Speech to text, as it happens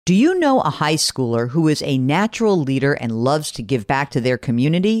Do you know a high schooler who is a natural leader and loves to give back to their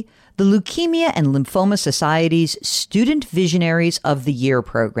community? The Leukemia and Lymphoma Society's Student Visionaries of the Year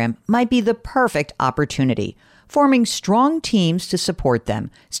program might be the perfect opportunity. Forming strong teams to support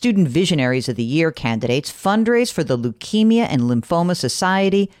them, Student Visionaries of the Year candidates fundraise for the Leukemia and Lymphoma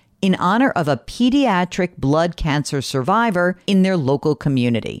Society in honor of a pediatric blood cancer survivor in their local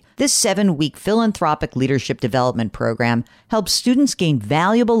community. This 7-week philanthropic leadership development program helps students gain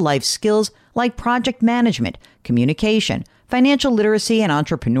valuable life skills like project management, communication, financial literacy, and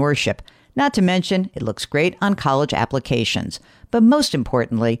entrepreneurship. Not to mention, it looks great on college applications. But most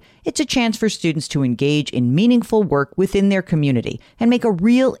importantly, it's a chance for students to engage in meaningful work within their community and make a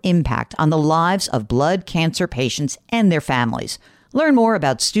real impact on the lives of blood cancer patients and their families. Learn more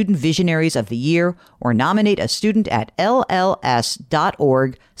about Student Visionaries of the Year or nominate a student at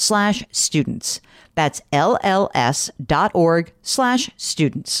lls.org/students. That's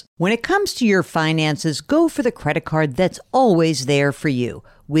lls.org/students. When it comes to your finances, go for the credit card that's always there for you.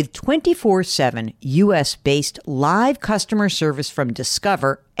 With 24/7 U.S.-based live customer service from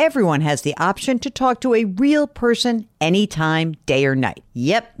Discover, everyone has the option to talk to a real person anytime, day or night.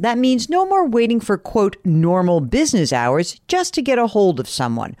 Yep, that means no more waiting for, quote, normal business hours just to get a hold of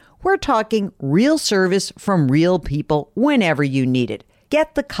someone. We're talking real service from real people whenever you need it.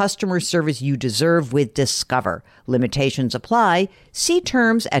 Get the customer service you deserve with Discover. Limitations apply. See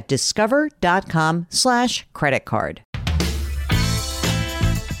terms at discover.com/creditcard.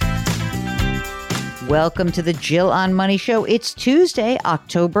 Welcome to the Jill on Money Show. It's Tuesday,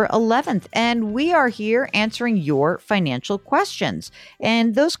 October 11th, and we are here answering your financial questions.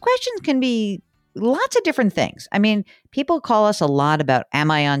 And those questions can be lots of different things. I mean, people call us a lot about, am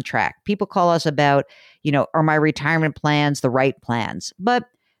I on track? People call us about, are my retirement plans the right plans? But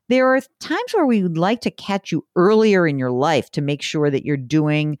there are times where we would like to catch you earlier in your life to make sure that you're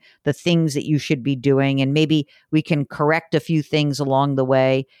doing the things that you should be doing. And maybe we can correct a few things along the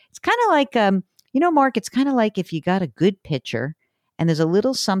way. It's kind of like, Mark, it's kind of like if you got a good pitcher and there's a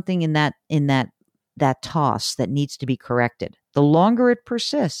little something in that toss that needs to be corrected. The longer it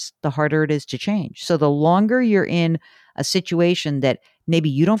persists, the harder it is to change. So the longer you're in a situation that maybe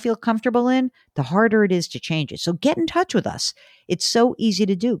you don't feel comfortable in, the harder it is to change it. So get in touch with us. It's so easy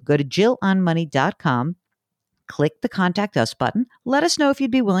to do. Go to jillonmoney.com, click the Contact Us button. Let us know if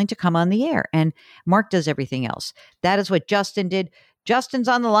you'd be willing to come on the air. And Mark does everything else. That is what Justin did. Justin's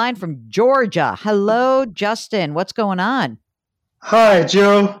on the line from Georgia. Hello, Justin. What's going on? Hi,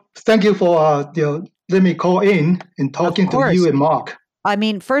 Jill. Thank you for let me call in and talking to you and Mark. I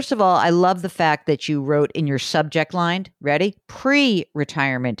mean, first of all, I love the fact that you wrote in your subject line, ready?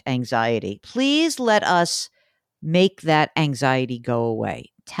 Pre-retirement anxiety. Please let us make that anxiety go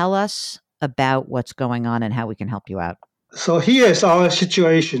away. Tell us about what's going on and how we can help you out. So here's our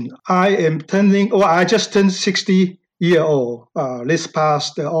situation. I just turned 60-year-old this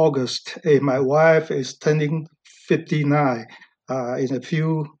past August, and my wife is turning 59 in a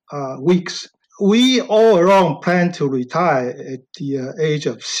few weeks. We all along plan to retire at the age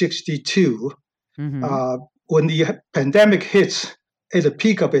of 62. Mm-hmm. When the pandemic hits, at the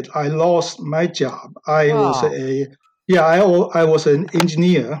peak of it, I lost my job. I was an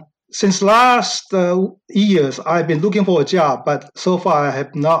engineer. Since last years, I've been looking for a job, but so far I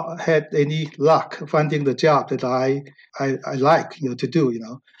have not had any luck finding the job that I like to do.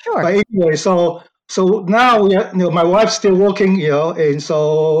 Sure. But anyway, so now we are, my wife's still working, and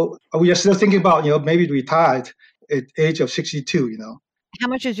so we are still thinking about, maybe retired at age of 62, How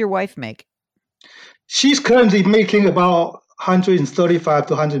much does your wife make? She's currently making about 135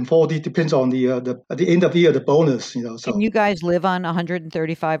 to 140, depends on the at the end of the year, the bonus, So. Can you guys live on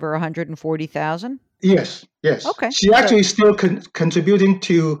 135 or 140,000? Yes. Okay. She actually still contributing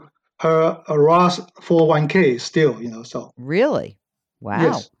to her Roth 401k still, So. Really? Wow.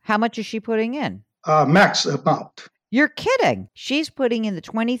 Yes. How much is she putting in? Max amount. You're kidding. She's putting in the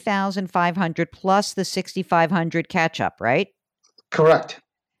 20,500 plus the 6,500 catch up, right? Correct.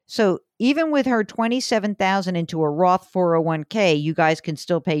 So even with her 27,000 into a Roth 401k, you guys can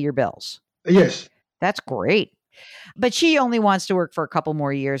still pay your bills. Yes. That's great. But she only wants to work for a couple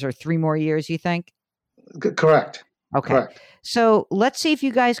more years or 3 more years, you think? Correct. Okay. Correct. So let's see if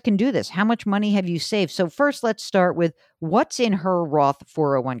you guys can do this. How much money have you saved? So first, let's start with what's in her Roth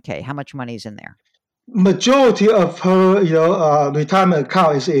 401k. How much money is in there? Majority of her, retirement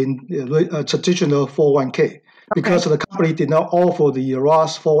account is in a traditional 401k because the company did not offer the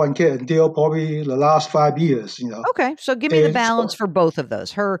Roth 401k until probably the last 5 years. Okay, so give me the balance for both of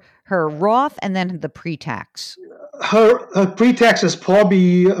those. Her Roth and then the pre-tax. Her pre-tax is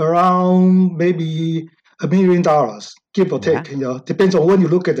probably around maybe $1 million, give or Wow. take. Depends on when you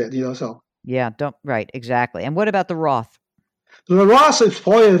look at it. So Yeah, right, exactly. And what about the Roth? the Roth is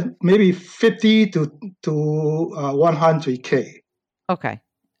probably maybe 50 to 100K. Okay,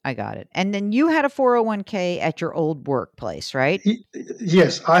 I got it. And then you had a 401k at your old workplace, right?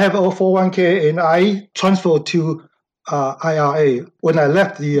 Yes, I have a 401k, and I transferred to IRA when I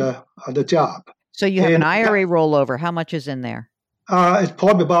left the job. So you have an And IRA rollover. How much is in there? it's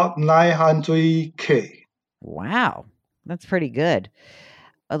probably about 900K. Wow, that's pretty good.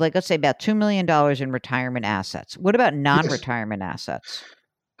 Like, let's say about $2 million in retirement assets. What about Yes. non-retirement assets?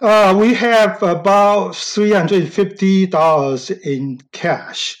 We have about $350 in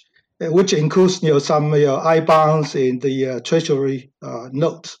cash, which includes some I-bonds and the treasury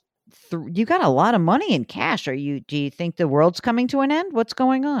notes. You got a lot of money in cash. Do you think the world's coming to an end? What's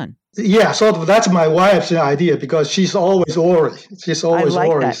going on? Yeah, so that's my wife's idea because she's always worried. She's I always like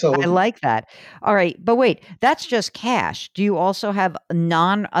worried. that. So I like that. All right, but wait, that's just cash. Do you also have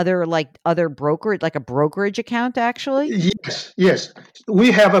other brokerage, like a brokerage account actually? yes,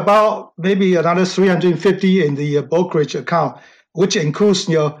 we have about maybe another 350 in the brokerage account, which includes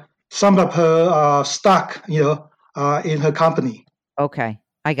some of her stock in her company. Okay,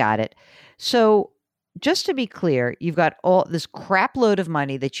 I got it. So, just to be clear, you've got all this crap load of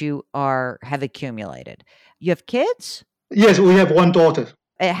money that you have accumulated. You have kids? Yes, we have one daughter.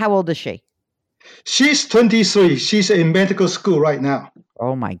 How old is she? She's 23. She's in medical school right now.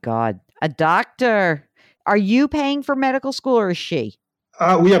 Oh my God, a doctor. Are you paying for medical school or is she?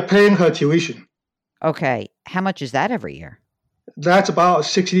 We are paying her tuition. Okay, how much is that every year? That's about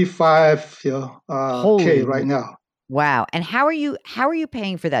 65 K right now. Wow. And how are you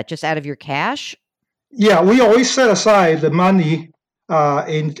paying for that? Just out of your cash? Yeah, we always set aside the money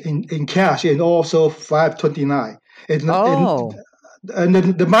in cash and also 529. Oh, And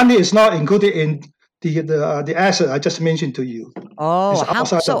the money is not included in the asset I just mentioned to you. oh, It's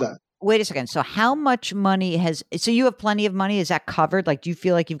outside of that. wait a second. So how much money so you have plenty of money? Is that covered? Like, do you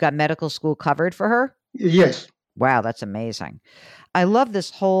feel like you've got medical school covered for her? Yes. Wow, that's amazing. I love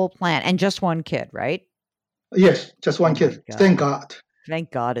this whole plan. And just one kid, right? Yes, just one kid. Thank God.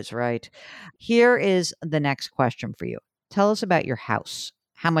 Thank God is right. Here is the next question for you. Tell us about your house.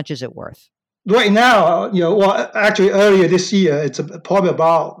 How much is it worth? Right now, actually earlier this year, it's probably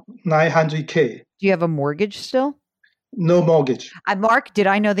about 900K. Do you have a mortgage still? No mortgage. Mark, did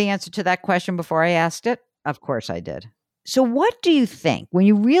I know the answer to that question before I asked it? Of course I did. So what do you think when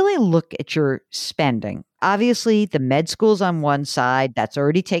you really look at your spending? Obviously, the med school's on one side. That's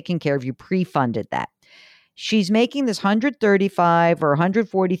already taken care of. You pre-funded that. She's making this 135 or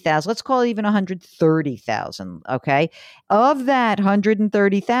 140,000. Let's call it even 130,000. Okay. Of that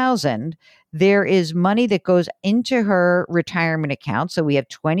 130,000, there is money that goes into her retirement account. So we have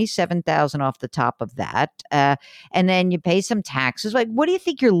 27,000 off the top of that. And then you pay some taxes. Like, what do you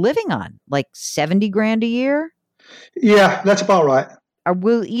think you're living on? Like 70 grand a year? Yeah, that's about right. Or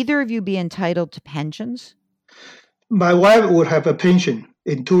will either of you be entitled to pensions? My wife would have a pension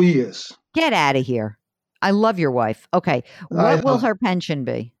in 2 years. Get out of here. I love your wife. Okay. What will her pension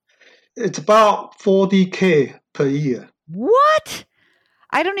be? It's about 40K per year. What?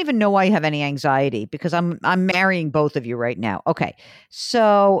 I don't even know why you have any anxiety because I'm marrying both of you right now. Okay.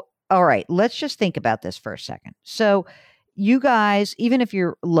 So, all right, let's just think about this for a second. So, you guys, even if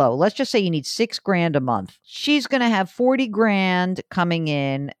you're low, let's just say you need $6,000 a month. She's going to have 40 grand coming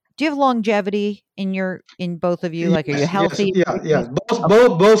in. Do you have longevity in both of you? Like, are you healthy? Yeah.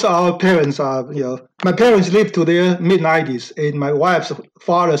 Both our parents are, my parents live to their mid-90s, and my wife's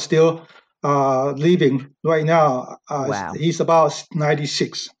father still living right now. Wow. He's about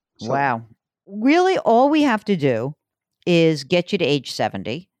 96. So. Wow. Really, all we have to do is get you to age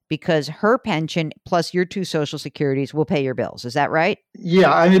 70 because her pension plus your two Social Securities will pay your bills. Is that right?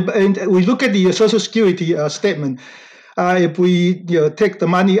 Yeah, and we look at the Social Security statement. If we take the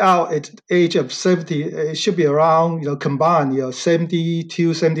money out at the age of 70, it should be around combined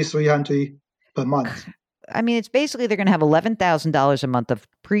 72, 7,300 per month. I mean, it's basically they're going to have $11,000 a month of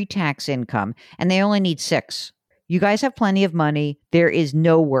pre-tax income, and they only need $6,000. You guys have plenty of money. There is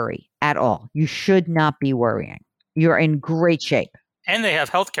no worry at all. You should not be worrying. You're in great shape. And they have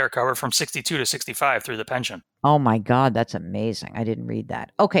health care cover from 62 to 65 through the pension. Oh my God, that's amazing. I didn't read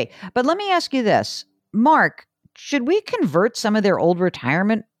that. Okay, but let me ask you this. Mark, should we convert some of their old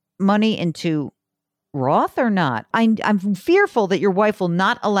retirement money into Roth or not? I'm fearful that your wife will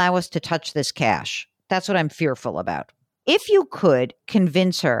not allow us to touch this cash. That's what I'm fearful about. If you could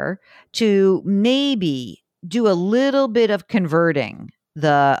convince her to maybe do a little bit of converting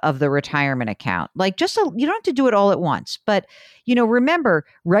the retirement account. Like you don't have to do it all at once, but remember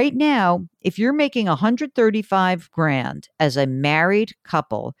right now, if you're making 135 grand as a married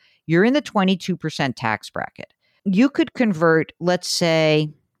couple, you're in the 22% tax bracket. You could convert, let's say,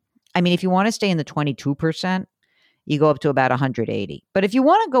 if you want to stay in the 22%, you go up to about 180. But if you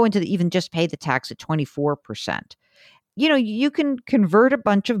want to go into even just pay the tax at 24%, you can convert a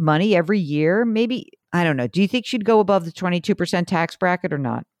bunch of money every year. Maybe, I don't know. Do you think she'd go above the 22% tax bracket or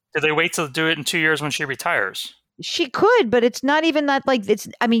not? Do they wait to do it in 2 years when she retires? She could, but it's not even that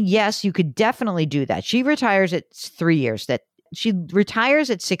yes, you could definitely do that. She retires at 3 years. That she retires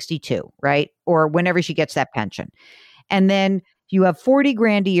at 62, right? Or whenever she gets that pension. And then you have 40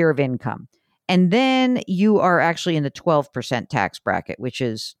 grand a year of income. And then you are actually in the 12% tax bracket, which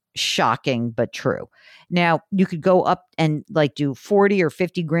is shocking, but true. Now, you could go up and do 40 or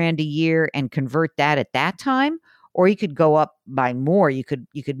 50 grand a year and convert that at that time, or you could go up by more. You could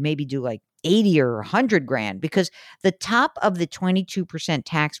maybe do 80 or 100 grand, because the top of the 22%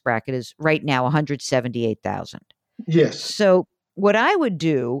 tax bracket is right now 178,000. Yes. So what I would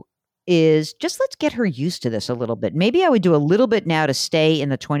do is just let's get her used to this a little bit. Maybe I would do a little bit now to stay in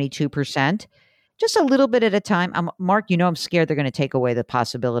the 22%. Just a little bit at a time. Mark, I'm scared they're going to take away the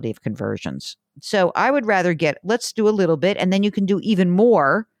possibility of conversions. So I would rather let's do a little bit, and then you can do even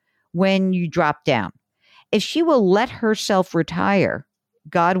more when you drop down. If she will let herself retire,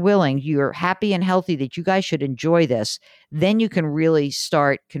 God willing, you're happy and healthy that you guys should enjoy this, then you can really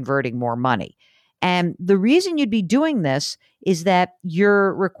start converting more money. And the reason you'd be doing this is that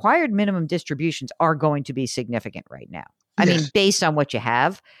your required minimum distributions are going to be significant right now. Yes. Based on what you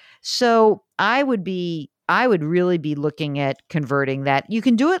have. So I would really be looking at converting that. You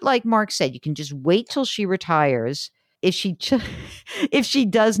can do it like Mark said. You can just wait till she retires. If she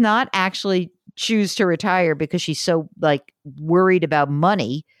does not actually choose to retire because she's so worried about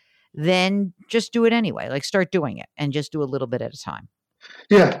money, then just do it anyway. Start doing it and just do a little bit at a time.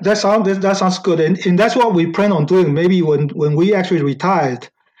 Yeah, that sounds good, and that's what we plan on doing. Maybe when we actually retired,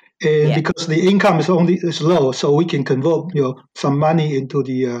 and because the income is low, so we can convert some money into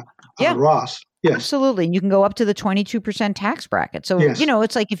the Roth. Yes, absolutely. And you can go up to the 22% tax bracket. So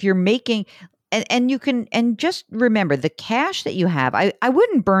it's like if you're making, and you can, and just remember the cash that you have. I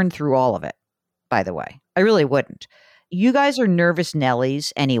wouldn't burn through all of it. By the way, I really wouldn't. You guys are nervous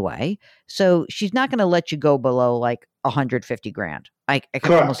Nellies anyway, so she's not going to let you go below 150 grand. I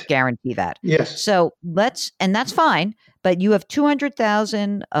can almost guarantee that. Yes. So and that's fine, but you have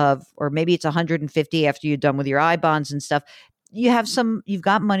 200,000 or maybe it's 150 after you're done with your I bonds and stuff. You've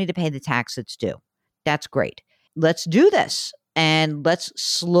got money to pay the tax that's due. That's great. Let's do this and let's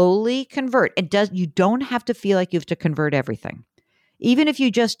slowly convert. You don't have to feel like you have to convert everything. Even if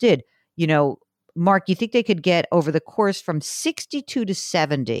you just did, Mark, you think they could get over the course from 62 to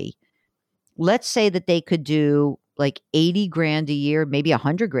 70? Let's say that they could do 80 grand a year, maybe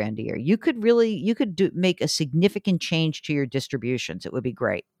 100 grand a year. You could make a significant change to your distributions. It would be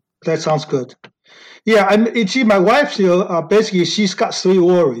great. That sounds good. Yeah, my wife, basically she's got three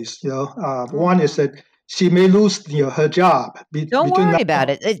worries. One is that she may lose her job. Don't worry about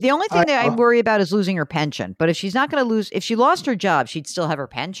it. The only thing that I worry about is losing her pension. But if she's not going to lose, if she lost her job, she'd still have her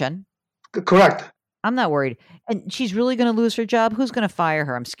pension. Correct. I'm not worried. And she's really going to lose her job? Who's going to fire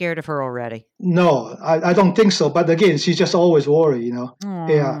her? I'm scared of her already. No, I don't think so. But again, she's just always worried, Yeah.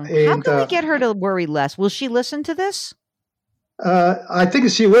 How can we get her to worry less? Will she listen to this? I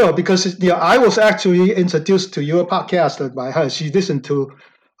think she will, because I was actually introduced to your podcast by her. She listened to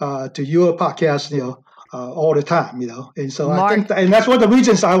your podcast, all the time, And so Mark, I think, and that's one of the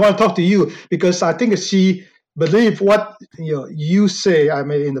reasons I want to talk to you, because I think she believe what you say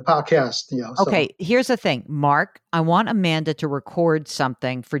in the podcast. Okay, here's the thing, Mark. I want Amanda to record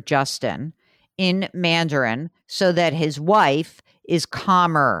something for Justin in Mandarin so that his wife is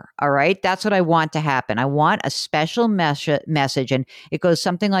calmer. All right, that's what I want to happen. I want a special message, and it goes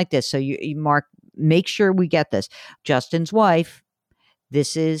something like this. So you Mark, make sure we get this. Justin's wife.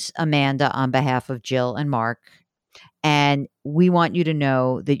 This is Amanda on behalf of Jill and Mark. And we want you to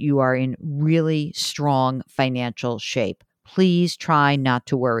know that you are in really strong financial shape. Please try not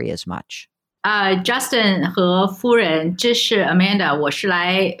to worry as much. Justin 和夫人，这是 Amanda， 我是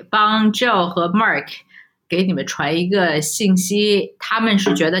来帮 Jill 和 Mark 给你们传一个信息，他们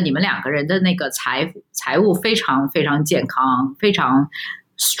是觉得你们两个人的那个财务非常非常健康，非常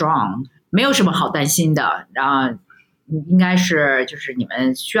strong， 没有什么好担心的。然后应该是就是你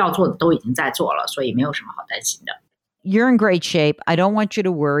们需要做的都已经在做了，所以没有什么好担心的。You're in great shape. I don't want you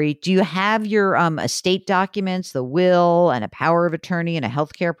to worry. Do you have your estate documents, the will and a power of attorney and a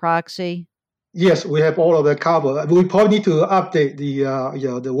healthcare proxy? Yes, we have all of that covered. We probably need to update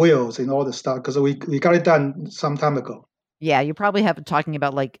the wills and all the stuff because we got it done some time ago. Yeah, you probably have it talking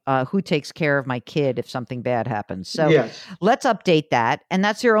about like who takes care of my kid if something bad happens. So Yes. let's update that. And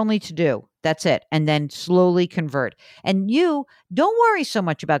that's your only to do. That's it. And then slowly convert. And you don't worry so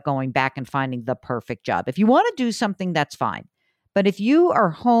much about going back and finding the perfect job. If you want to do something, that's fine. But if you are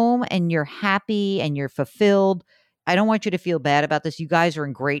home and you're happy and you're fulfilled, I don't want you to feel bad about this. You guys are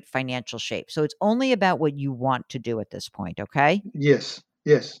in great financial shape. So it's only about what you want to do at this point. Okay. Yes.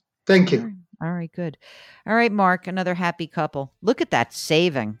 Thank you. All right, good. All right, Mark, another happy couple. Look at that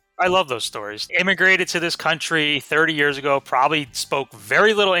saving. I love those stories. Immigrated to this country 30 years ago, probably spoke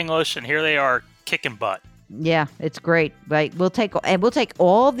very little English, and here they are kicking butt. Yeah, it's great. Right. We'll take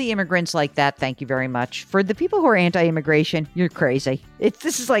all the immigrants like that. Thank you very much. For the people who are anti-immigration, you're crazy.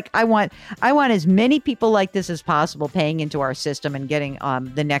 This is like I want as many people like this as possible paying into our system and getting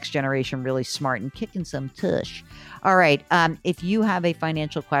the next generation really smart and kicking some tush. All right. If you have a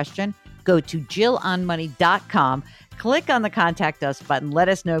financial question, go to JillOnMoney.com. Click on the Contact Us button. Let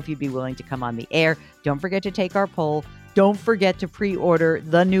us know if you'd be willing to come on the air. Don't forget to take our poll. Don't forget to pre-order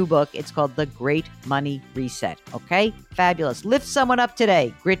the new book. It's called The Great Money Reset. Okay? Fabulous. Lift someone up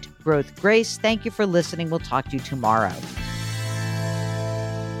today. Grit, growth, grace. Thank you for listening. We'll talk to you tomorrow.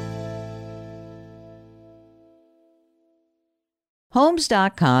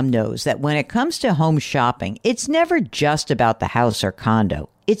 Homes.com knows that when it comes to home shopping, it's never just about the house or condo.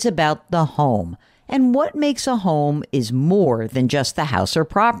 It's about the home. And what makes a home is more than just the house or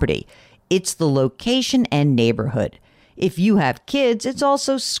property. It's the location and neighborhood. If you have kids, it's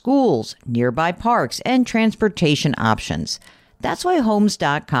also schools, nearby parks, and transportation options. That's why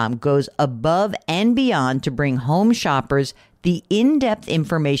Homes.com goes above and beyond to bring home shoppers the in-depth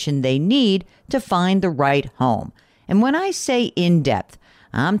information they need to find the right home. And when I say in-depth,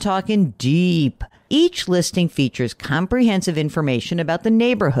 I'm talking deep. Each listing features comprehensive information about the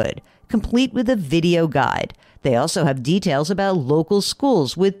neighborhood, complete with a video guide. They also have details about local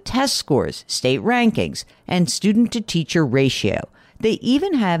schools with test scores, state rankings, and student-to-teacher ratio. They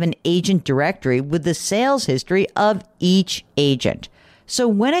even have an agent directory with the sales history of each agent. So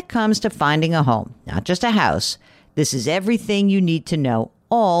when it comes to finding a home, not just a house, this is everything you need to know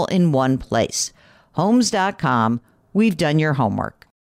all in one place. Homes.com, we've done your homework.